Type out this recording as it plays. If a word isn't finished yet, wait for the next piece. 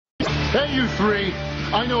Hey, you three.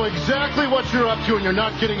 I know exactly what you're up to, and you're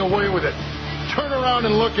not getting away with it. Turn around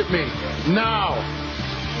and look at me. Now.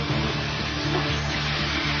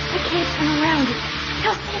 I can't turn around.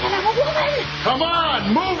 He'll see that I'm a woman. Come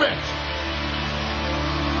on, move it.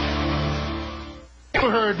 You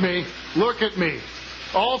heard me. Look at me.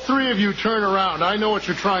 All three of you turn around. I know what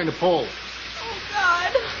you're trying to pull. Oh,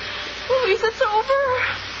 God. Luis, it's over.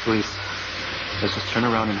 Please, let's just turn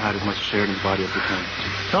around and hide as much of Sheridan's body as we can.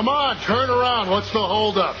 Come on, turn around. What's the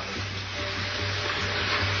holdup?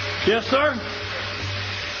 Yes, sir?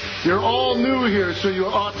 You're all new here, so you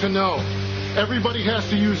ought to know. Everybody has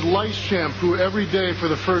to use lice shampoo every day for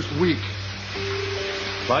the first week.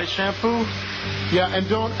 Lice shampoo? Yeah, and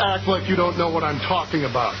don't act like you don't know what I'm talking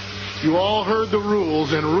about. You all heard the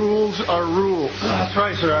rules, and rules are rules. That's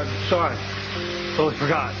right, sir. I'm sorry. Totally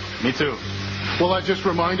forgot. Me too. Well, I just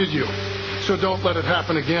reminded you, so don't let it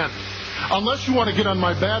happen again. Unless you want to get on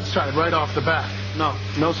my bad side right off the bat. No,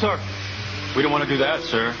 sir. We don't want to do that,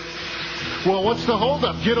 sir. Well, what's the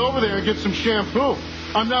holdup? Get over there and get some shampoo.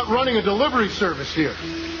 I'm not running a delivery service here.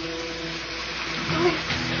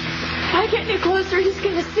 If I get any closer, he's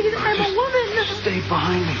going to see that I'm a woman. Just stay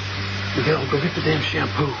behind me. Miguel, go get the damn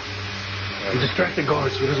shampoo. And distract the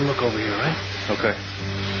guard so he doesn't look over here, right? Okay.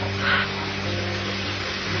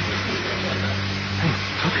 Hey,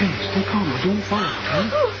 it's okay. Stay calm. We're doing fine,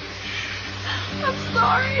 okay? I'm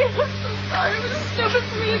sorry. I'm so sorry. It was stupid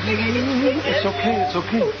for me to think I could take it. It's okay. It's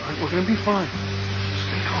okay. All right, we're going to be fine.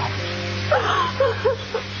 Stay calm.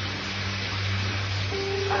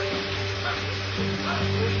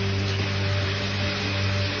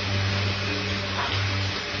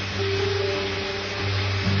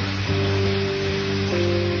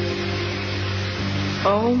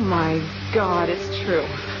 Oh, my God, it's true.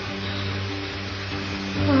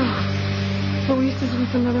 Luis is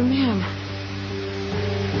with another man.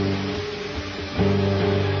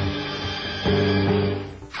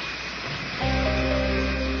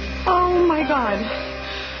 Oh, my God.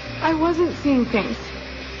 I wasn't seeing things.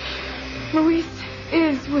 Luis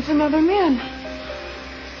is with another man.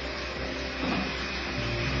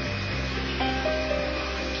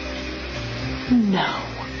 No.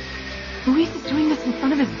 Luis is doing this in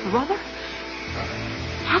front of his brother?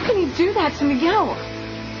 How can he do that to Miguel?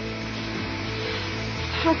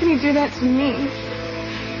 How can he do that to me?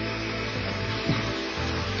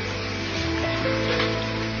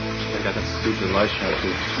 I got that stupid lice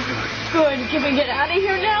shampoo. Good. Can we get out of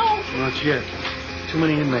here now? Not yet. Too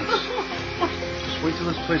many inmates. Just wait till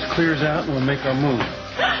this place clears out and we'll make our move.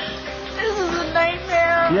 This is a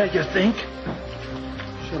nightmare. Yeah, you think?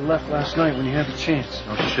 Should have left last night when you had the chance.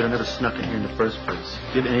 No, she should have never snuck in here in the first place.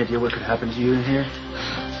 Do you have any idea what could happen to you in here?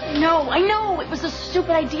 No, I know. It was a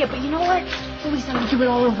stupid idea, but you know what? Luis, I'm going to do it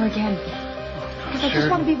all over again. Because I just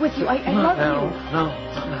want to be with you. I love you. No,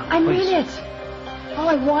 I mean it. All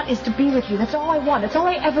I want is to be with you. That's all I want. That's all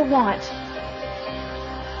I ever want.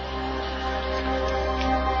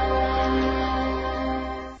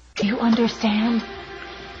 Do you understand?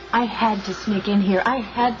 I had to sneak in here. I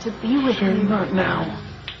had to be with you. Not now.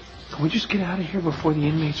 Can we just get out of here before the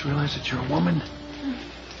inmates realize that you're a woman?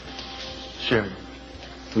 Sheridan,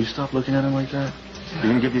 will you stop looking at him like that? You're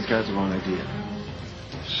going to give these guys the wrong idea.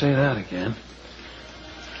 Say that again.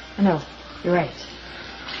 No, you're right.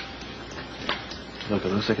 Look, it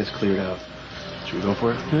looks like it's cleared out. Should we go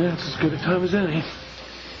for it? Yeah, it's as good a time as any.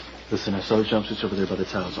 Listen, I saw the jumpsuits over there by the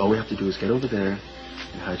towels. All we have to do is get over there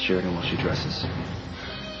and hide Sheridan while she dresses.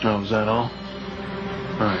 Oh, is that all?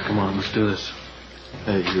 All right, come on, let's do this.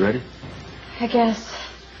 Hey, you ready? I guess.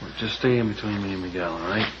 Well, just stay in between me and Miguel, all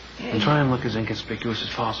right? And try and look as inconspicuous as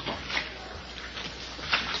possible.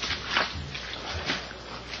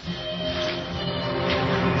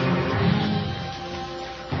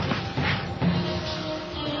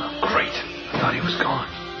 Great. I thought he was gone.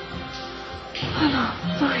 Oh,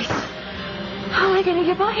 no, Luis. How am I going to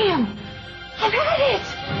get by him? I've had it.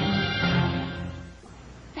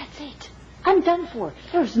 That's it. I'm done for.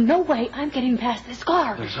 There's no way I'm getting past this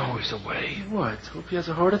guard. There's always a way. What? Hope he has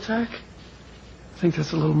a heart attack? I think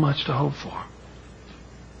that's a little much to hope for.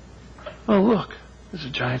 Oh, look. There's a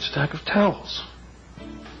giant stack of towels.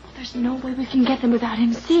 There's no way we can get them without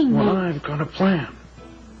him seeing me. Well, I've got a plan.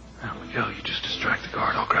 Now, Miguel, you just distract the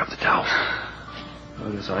guard. I'll grab the towels.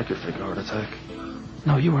 I guess I could fake a heart attack.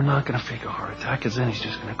 No, you are not going to fake a heart attack, because then he's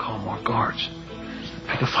just going to call more guards.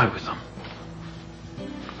 Pick a fight with them.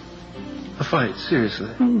 A fight?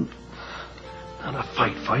 Seriously? Not a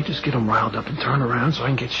fight. Just get them riled up and turn around so I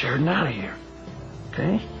can get Sheridan out of here.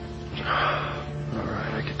 Okay? All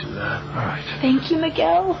right, I could do that. All right. Thank you,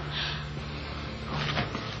 Miguel.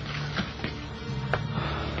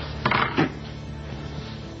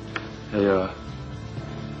 Hey, why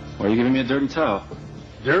are you giving me a dirty towel?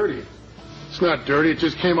 Dirty? It's not dirty. It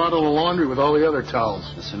just came out of the laundry with all the other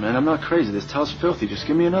towels. Listen, man, I'm not crazy. This towel's filthy. Just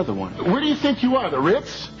give me another one. Where do you think you are, the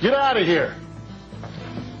Ritz? Get out of here.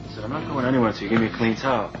 Listen, I'm not going anywhere until you give me a clean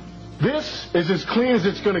towel. This is as clean as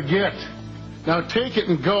it's going to get. Now take it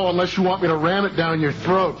and go unless you want me to ram it down your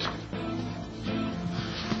throat.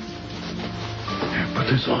 Here, put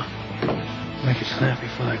this on. Make it snappy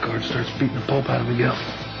before that guard starts beating the pulp out of Miguel.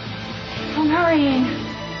 I'm hurrying.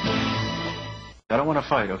 I don't want to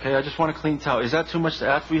fight, okay? I just want a clean towel. Is that too much to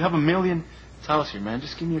ask for? You have a million towels here, man.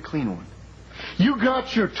 Just give me a clean one. You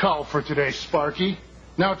got your towel for today, Sparky.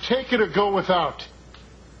 Now take it or go without.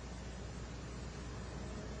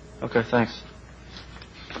 Okay, thanks.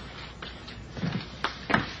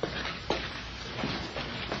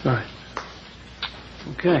 All right.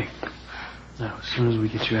 Okay. Now, as soon as we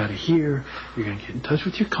get you out of here, you're going to get in touch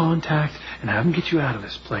with your contact and have him get you out of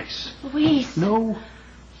this place. Luis. No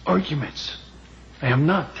arguments. I am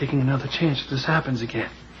not taking another chance if this happens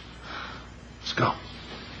again. Let's go.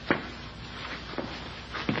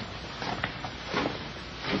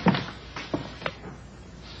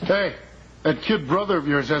 Hey, that kid brother of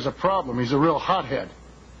yours has a problem. He's a real hothead.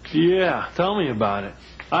 Yeah, tell me about it.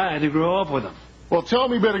 I had to grow up with him. Well, tell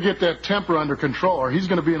him he better get that temper under control or he's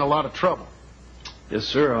going to be in a lot of trouble. Yes,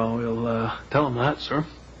 sir. I will tell him that, sir.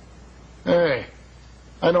 Hey,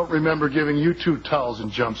 I don't remember giving you 2 towels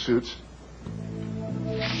and jumpsuits.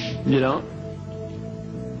 You don't?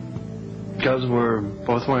 Because we're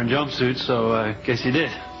both wearing jumpsuits, so I guess you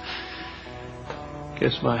did.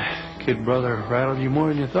 Guess my kid brother rattled you more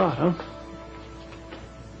than you thought, huh?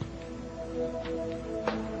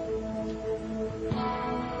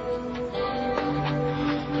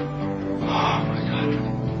 Oh, my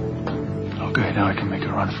God. Okay, now I can make a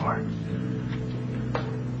run for it.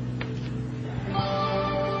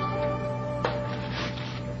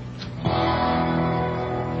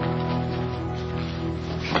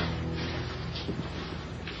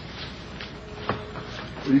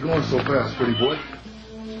 Where you going so fast, pretty boy?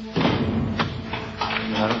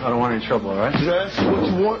 I don't want any trouble, all right? Did I ask you what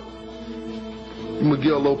you want? You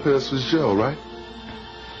Miguel Lopez Fitzgerald, right?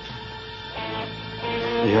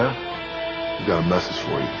 Yeah? We got a message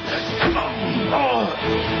for you.